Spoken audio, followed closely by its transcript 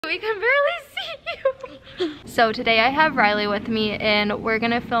we can barely see you. So today I have Riley with me and we're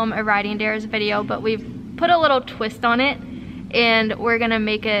gonna film a Riding Dares video, but we've put a little twist on it and we're gonna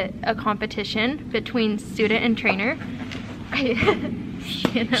make it a competition between student and trainer.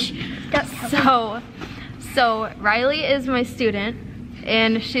 So Riley is my student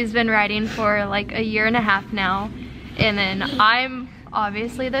and she's been riding for like a year and a half now, and then I'm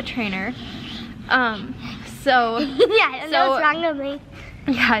obviously the trainer. Yeah, I don't know what's wrong with me.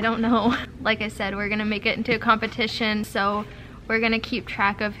 Yeah, I don't know. Like I said, we're gonna make it into a competition, so we're gonna keep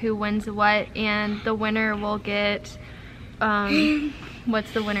track of who wins what, and the winner will get,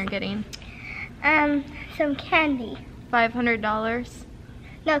 what's the winner getting? Some candy. $500.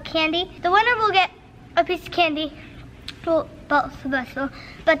 No, candy. The winner will get a piece of candy. Well, both of us will.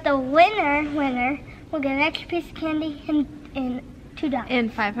 But the winner will get an extra piece of candy and $2.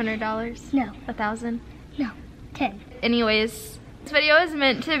 And $500? No. 1,000? No, 10. Anyways, this video is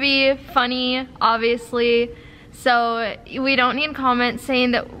meant to be funny, obviously, so we don't need comments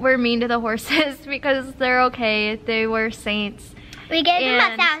saying that we're mean to the horses because they're okay. They were saints. We gave them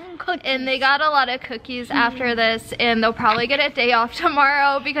 1,000 cookies. And they got a lot of cookies after this, and they'll probably get a day off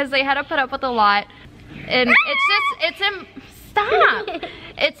tomorrow because they had to put up with a lot. And stop!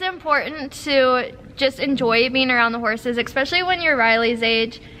 It's important to just enjoy being around the horses, especially when you're Riley's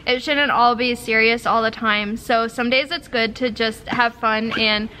age. It shouldn't all be serious all the time. So some days it's good to just have fun,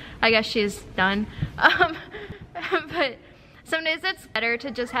 and I guess she's done. But some days it's better to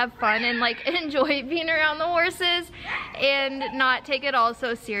just have fun and like enjoy being around the horses and not take it all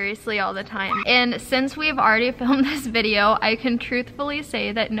so seriously all the time. And since we've already filmed this video, I can truthfully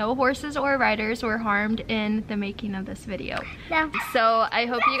say that no horses or riders were harmed in the making of this video. No. So I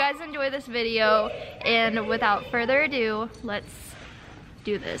hope you guys enjoy this video, and without further ado, let's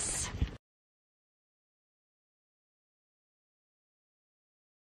do this.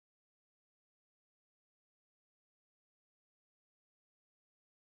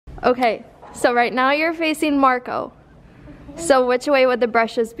 Okay, so right now you're facing Marco. So which way would the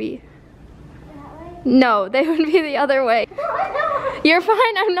brushes be? No, they would be the other way. You're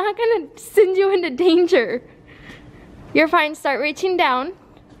fine, I'm not gonna send you into danger. You're fine, start reaching down.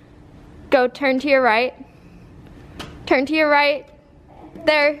 Go, turn to your right. Turn to your right.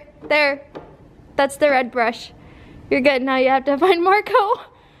 There. That's the red brush. You're good, now you have to find Marco.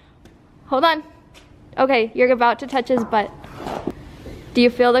 Hold on. Okay, you're about to touch his butt. Do you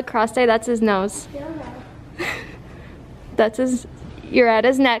feel the cross tie? That's his nose. That's his, you're at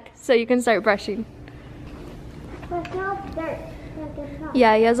his neck, so you can start brushing. But no dirt.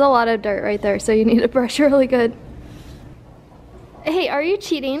 Yeah, he has a lot of dirt right there, so you need to brush really good. Hey, are you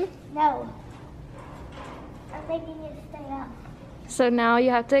cheating? No. I'm making you stay up. So now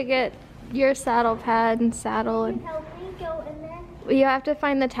you have to get your saddle pad and saddle, and Help me go in there? you have to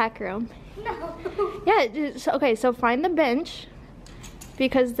find the tack room. No. Yeah, okay, so find the bench,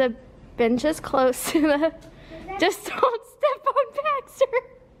 because the bench is close to the, just don't step on Baxter.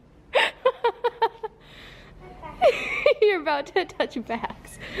 You're about to touch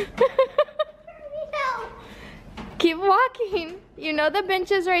Bax. No. Keep walking. You know the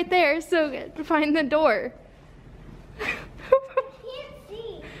bench is right there, so find the door. I can't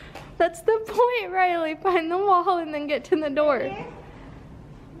see. That's the point, Riley. Find the wall and then get to the door. Here?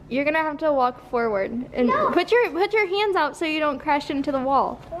 You're gonna have to walk forward and No. put your hands out so you don't crash into the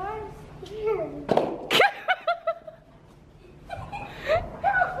wall. I'm scared.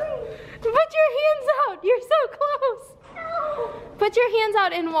 Put your hands out. You're so close. No. Put your hands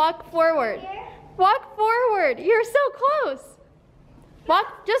out and walk forward. Here? Walk forward. You're so close.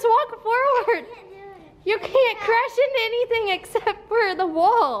 Just walk forward. You can't crash into anything except for the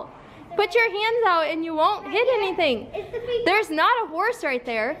wall. Put your hands out and you won't hit anything. Is the feet There's not a horse right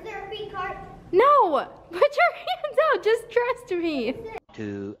there. Is there a feet cart? No. Put your hands out. Just trust me.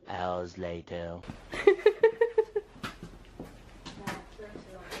 2 hours later.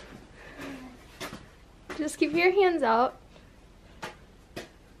 Just keep your hands out.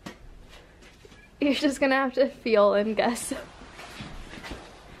 You're just gonna have to feel and guess.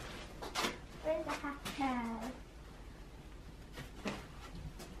 Where's the half pad?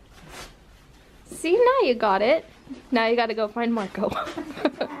 See, now you got it. Now you gotta go find Marco.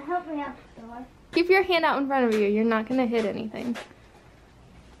 Help me out the door. Keep your hand out in front of you. You're not gonna hit anything.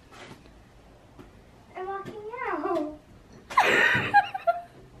 I'm walking out.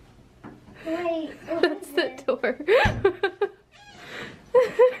 Wait. That's the door.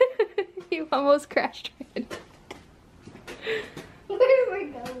 You almost crashed right. Where do we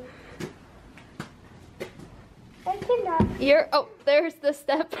go? I cannot. Oh, there's the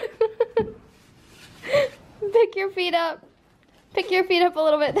step. Pick your feet up. Pick your feet up a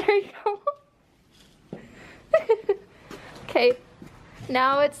little bit. There you go. Okay,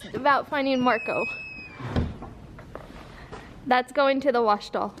 now it's about finding Marco. That's going to the wash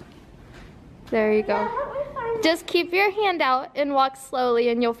stall. There you go. Just keep your hand out and walk slowly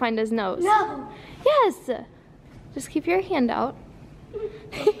and you'll find his nose. No. Yes. Just keep your hand out.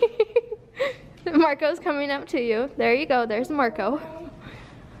 Marco's coming up to you. There you go. There's Marco.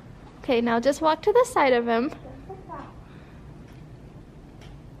 Okay, now just walk to the side of him.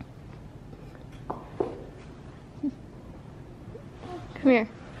 Come here.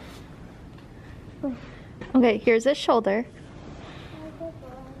 Okay, here's his shoulder.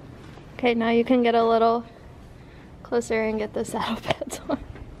 Okay, now you can get a little closer and get the saddle pads on.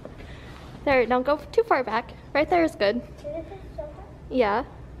 There, don't go too far back. Right there is good. Yeah.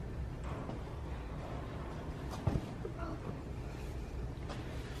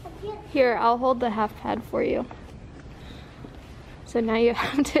 Here, I'll hold the half pad for you. So now you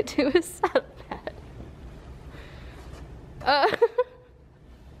have to do a saddle pad. I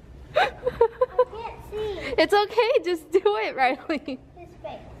can't see. It's okay, just do it, Riley. His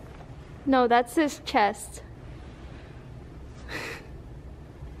face. No, that's his chest.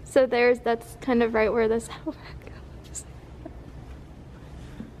 So that's kind of right where the saddle pad goes.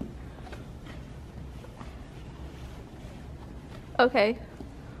 Okay.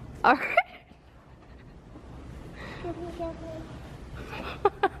 All right.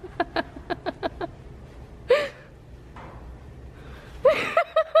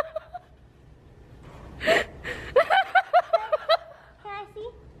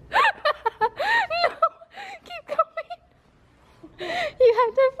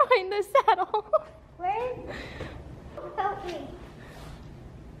 The saddle. Where is it? Help me.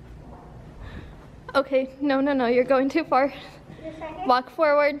 Okay, no, you're going too far. Just a second. Walk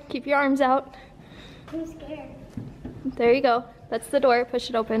forward, keep your arms out. I'm scared. There you go. That's the door, push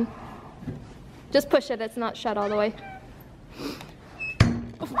it open. Just push it, it's not shut all the way.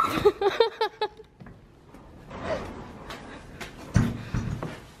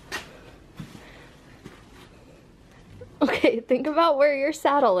 Okay, think about where your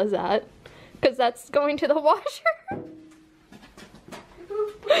saddle is at, because that's going to the washer.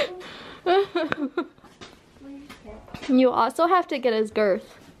 You also have to get his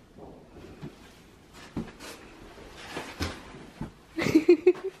girth.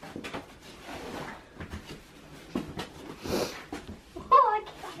 Oh, I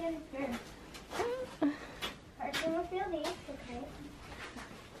can't get his girth. Personal feeling, okay.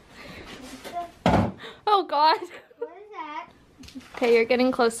 Oh God. What is that? Okay, you're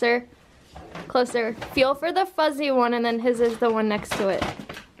getting closer. Closer. Feel for the fuzzy one and then his is the one next to it.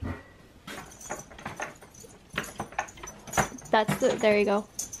 There you go.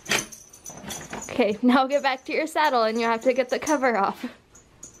 Okay, now get back to your saddle and you have to get the cover off.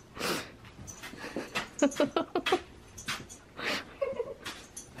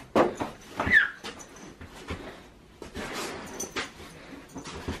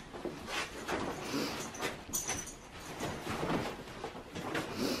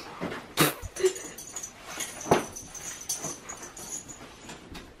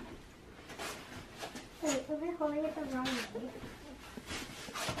 Wait, we're holding it the wrong way.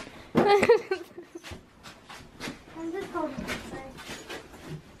 I'm just holding it first.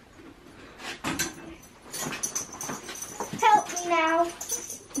 Help me now.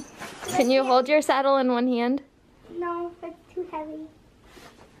 Can you hold your saddle in one hand? No, it's too heavy.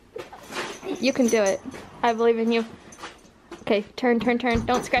 You can do it. I believe in you. Okay, turn.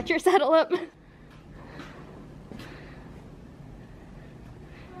 Don't scratch your saddle up.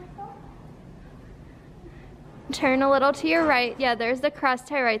 Turn a little to your right. Yeah, there's the cross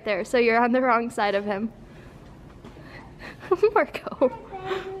tie right there. So you're on the wrong side of him. Marco.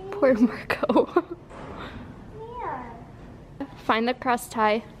 Poor Marco. Yeah. Find the cross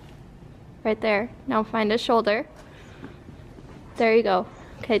tie. Right there. Now find his shoulder. There you go.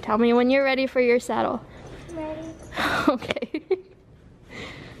 Okay, tell me when you're ready for your saddle. Ready? Okay.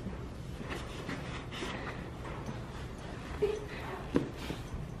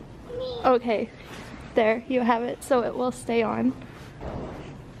 Okay. There, you have it, so it will stay on.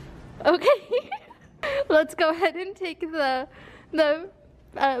 Okay. Let's go ahead and take the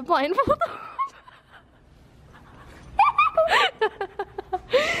blindfold off.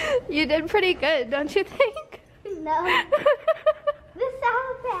 You did pretty good, don't you think? No. The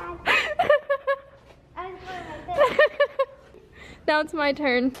sound pad. I was going like this. Now it's my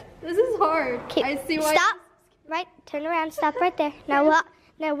turn. This is hard. I see why. Stop. Right. Turn around. Stop right there. Now walk.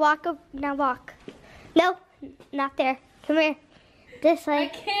 Now walk. Now walk. No, not there. Come here. This I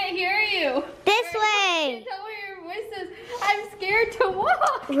way. can't hear you. This way. Tell voices. I'm scared to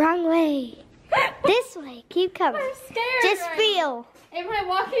walk. Wrong way. This way. Keep coming. I'm scared. Just right feel. now. Am I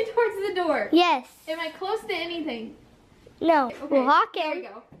walking towards the door? Yes. Am I close to anything? No. Okay. Walk Here we in.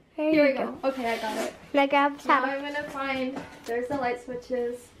 go. There Here you we go. Okay, I got it. Now grab the Now saddle. I'm gonna find. There's the light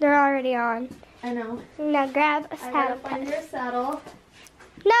switches. They're already on. I know. Now grab a I gotta saddle. find your saddle.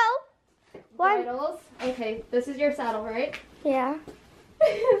 No. One. Bridles. Okay, this is your saddle, right? Yeah.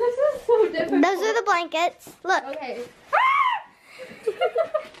 This is so difficult. Those are the blankets. Look. Okay.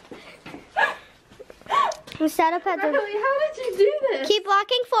 The saddle pads are. Riley, how did you do this? Keep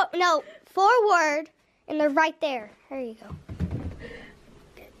walking forward, and they're right there. There you go.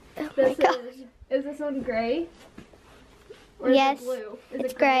 Oh my This God. is this one gray? Or is Yes. it blue? Is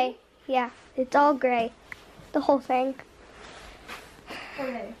It's it gray. Yeah, it's all gray. The whole thing.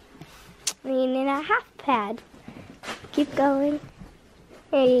 Okay. We need a half pad. Keep going.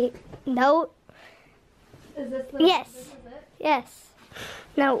 Hey, no. Is this the Yes. This is it? Yes.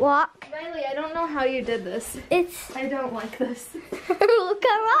 Now walk. Riley, I don't know how you did this. It's. I don't like this. Come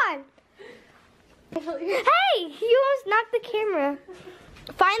on. Hey, you almost knocked the camera.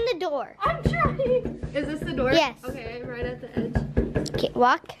 Find the door. I'm trying. Is this the door? Yes. Okay, right at the edge. Okay,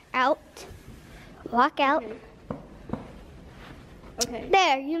 walk out. Walk out. Okay. Okay.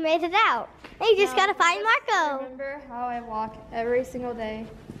 There, you made it out. Now you just Now, gotta find let's Marco. Remember how I walk every single day.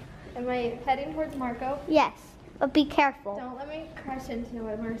 Am I heading towards Marco? Yes, but be careful. Don't let me crash into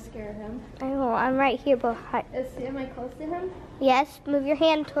him or scare him. I know, I'm right here behind. Am I close to him? Yes, move your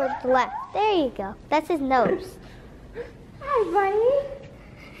hand towards the left. There you go. That's his nose. Hi,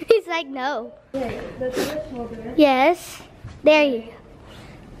 buddy. He's like, no. Wait, this is the shoulder. Yes. There you go.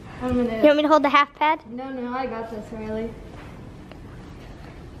 I'm gonna. You want me to hold the half pad? No, I got this, Riley.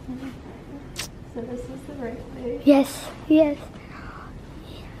 So this is the right way. Yes, yes.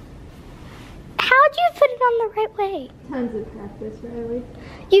 How'd you put it on the right way? Tons of practice, Riley.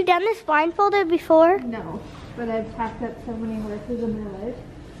 You've done this blindfolded before? No, but I've packed up so many horses in my life.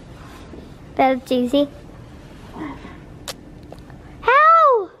 That's easy.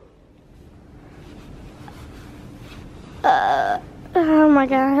 How? Oh my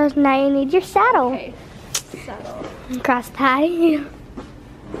gosh, now you need your saddle. Okay, saddle. Cross tie.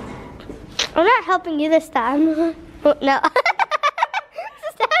 I'm not helping you this time. Oh, no.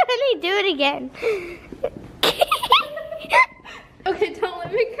 Just having me do it again. Okay, don't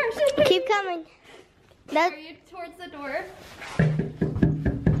let me crash into Keep coming. No, Are you towards the door?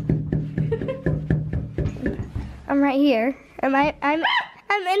 I'm right here. I'm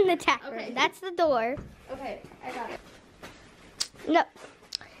in the tack room. Okay. That's the door. Okay, I got it. No.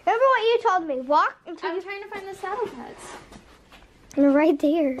 Remember what you told me. Walk until I'm trying to find the saddle pads. you're right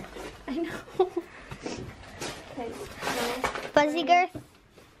there. I know. Okay. So, Fuzzy girth.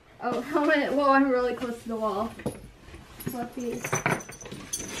 oh, helmet. Whoa, I'm really close to the wall. What these?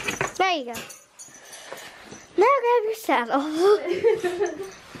 There you go. Now grab your saddle.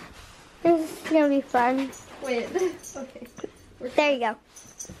 This is gonna be fun. Wait. Okay. There you go.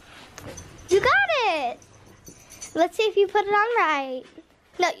 You got it. Let's see if you put it on right.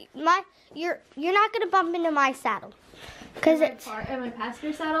 No, you're not gonna bump into my saddle, cause it's Am I past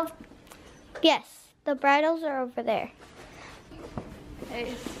your saddle? yes. The bridles are over there.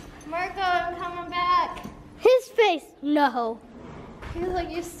 Hey, Marco, I'm coming back. His face, no. He's like,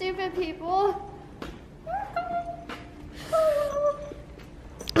 you stupid people.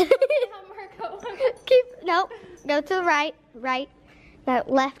 Marco. Keep go to the right. Now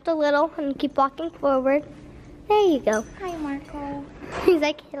left a little and keep walking forward. There you go. Hi, Marco. He's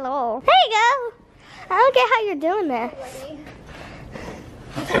like, hello. There you go. I don't get how you're doing this.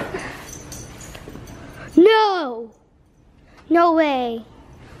 No. No way.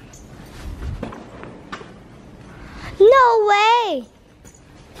 No way.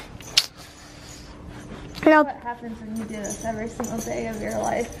 No. What happens when you do this every single day of your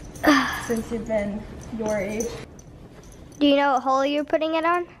life since you've been your age? Do you know what hole you're putting it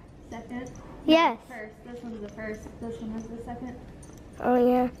on? Second? Yes. First. This one's the first. This one is the second. Oh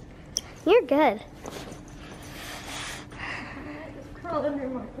yeah. You're good. Just curl under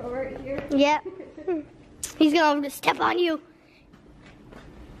Marco right here. Yep. He's going to step on you.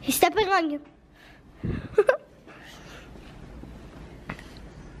 He's stepping on you.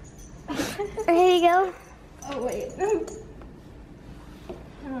 There you go. Oh, wait. I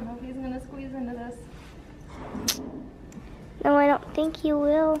don't know if he's going to squeeze into this. No, I don't think you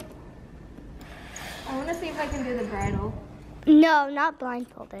will. I want to see if I can do the bridle. No, not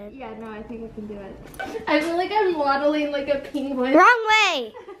blindfolded. Yeah, no, I think I can do it. I feel like I'm waddling like a penguin. Wrong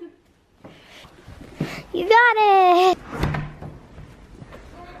way. You got it.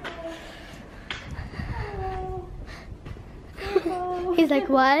 He's like,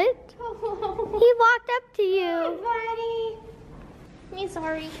 what? He walked up to you. Buddy. Me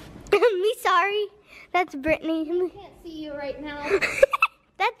sorry. Me sorry. That's Brittany. Can't see you right now.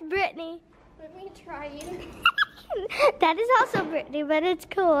 That's Brittany. Let me try you. That is also Brittany, but it's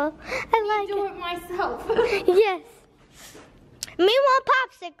cool. I like Do it myself. Yes. Me want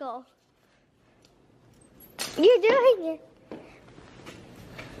popsicle. You're doing it.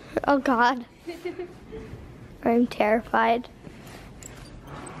 Oh God. I'm terrified.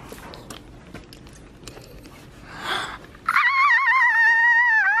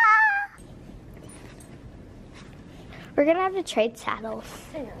 We're gonna have to trade saddles.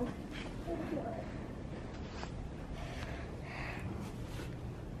 I know.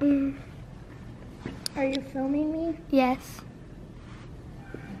 Are you filming me? Yes.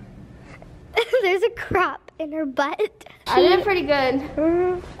 There's a crop in her butt. I did pretty good.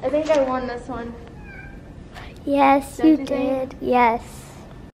 Mhm. I think I won this one. Yes, Don't you you think? did. Yes.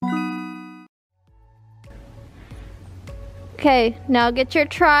 Okay, now get your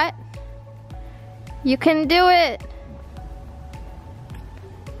trot. You can do it.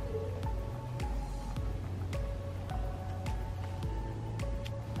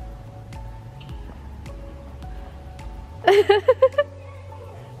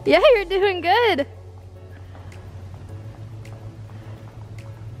 Yeah, you're doing good.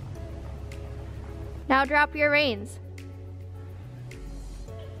 Now drop your reins.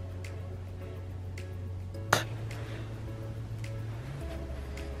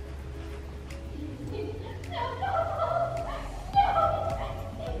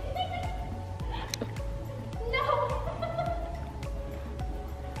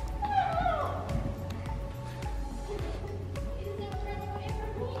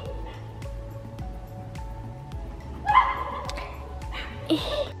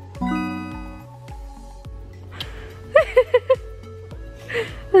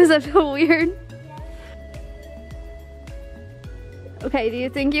 Does that feel weird? Okay, do you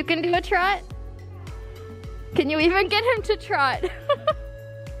think you can do a trot? Can you even get him to trot?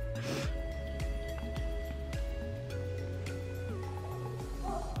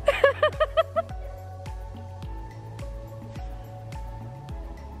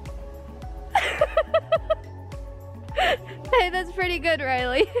 Hey, that's pretty good,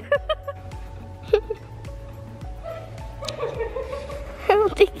 Riley. I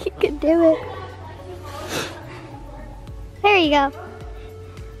don't think you can do it. There you go. I'm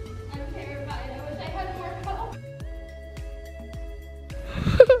terrified. I wish I had more help.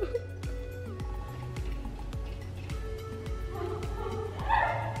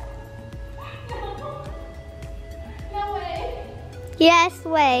 No way. Yes,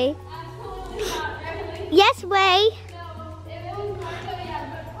 way. Absolutely not, Riley. Yes, way. No, if it was Marco,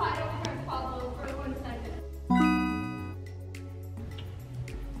 yeah, but I don't want to follow for 1 second.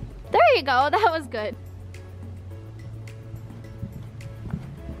 There you go, that was good.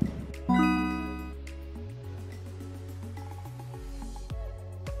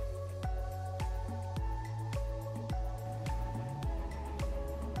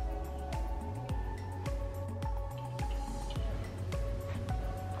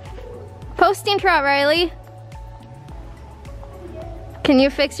 Posting trot, Riley. Can you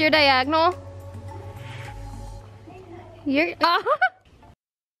fix your diagonal? You're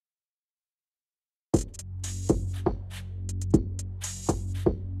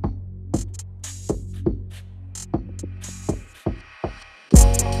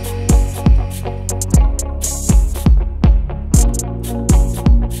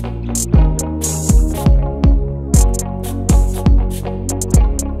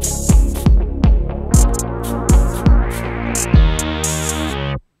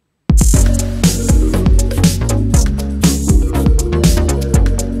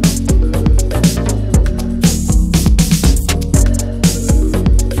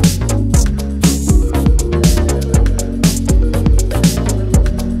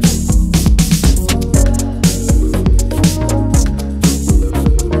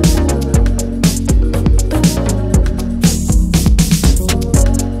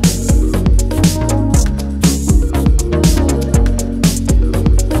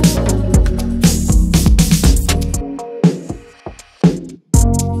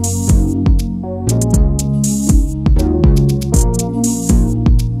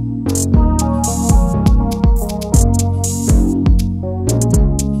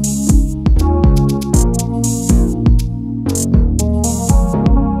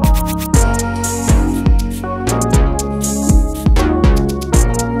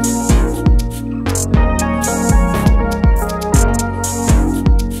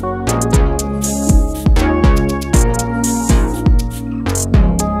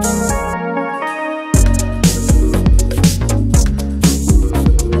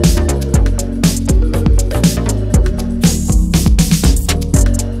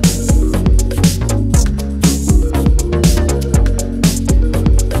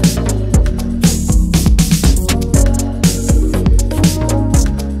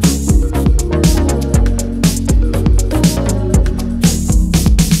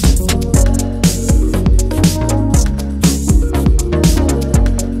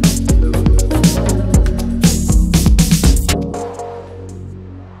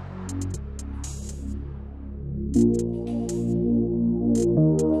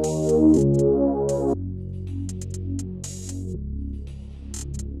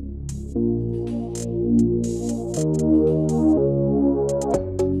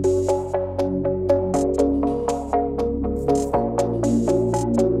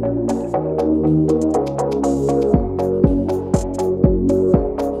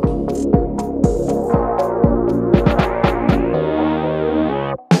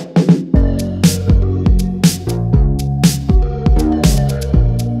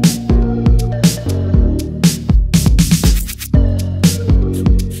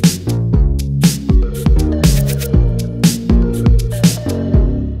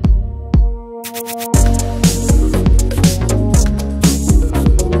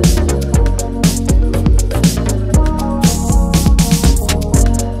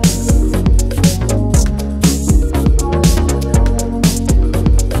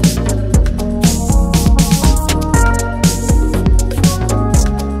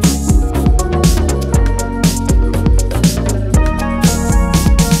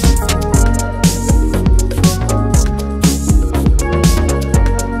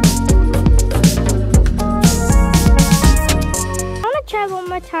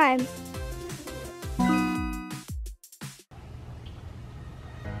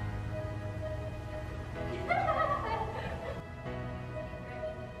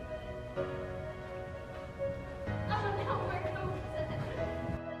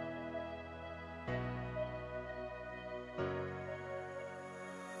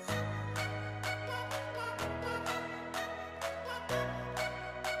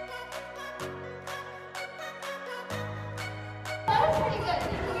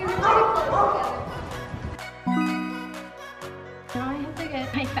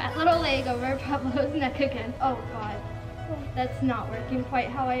get my fat little leg over Pablo's neck again. Oh God, that's not working quite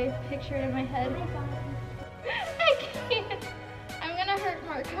how I picture it in my head. I can't. I'm gonna hurt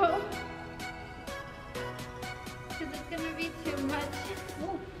Marco. Because it's gonna be too much.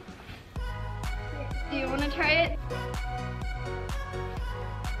 Do you wanna try it?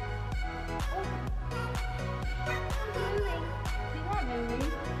 He's not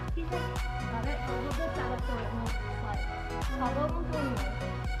moving. He's like, got it? A little bit out so it won't slide. Pablo won't go anywhere.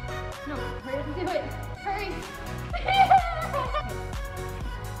 No, hurry up and do it. Hurry.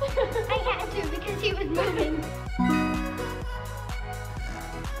 I had to because he was moving.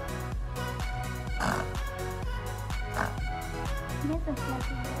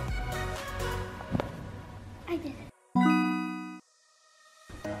 I did it.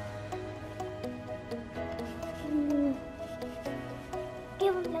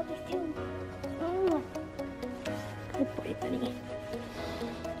 Give him numbers too. Good boy, buddy.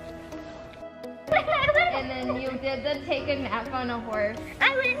 And then you did the take a nap on a horse.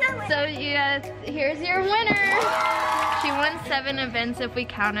 I wouldn't know it. So yes, here's your winner. She won 7 events if we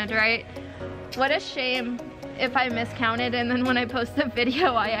counted right. What a shame if I miscounted and then when I post the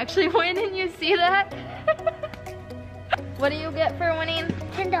video I actually win and you see that. What do you get for winning?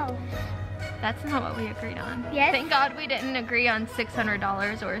 $10. That's not what we agreed on. Yes. Thank God we didn't agree on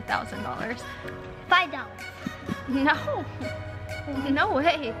 $600 or $1,000. $5. No. No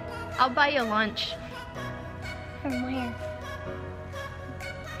way. I'll buy you lunch. From where?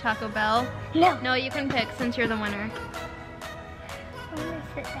 Taco Bell? No. No, you can pick since you're the winner. I'm gonna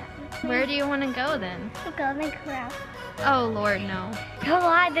sit down. Where do you want to go then? Golden Corral. Oh Lord, no. Come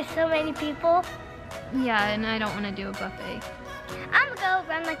on, there's so many people. Yeah, and I don't want to do a buffet. I'm gonna go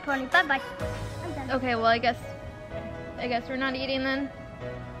run like pony. Bye bye. I'm done. Okay, well I guess we're not eating then.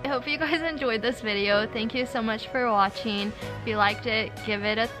 I hope you guys enjoyed this video. Thank you so much for watching. If you liked it, give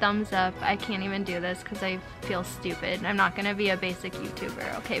it a thumbs up. I can't even do this because I feel stupid. I'm not gonna be a basic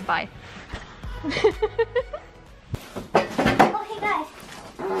YouTuber. Okay, bye. Oh, hey guys.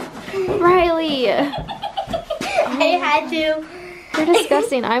 Riley! I had to. You're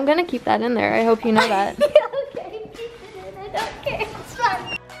disgusting. I'm gonna keep that in there. I hope you know that.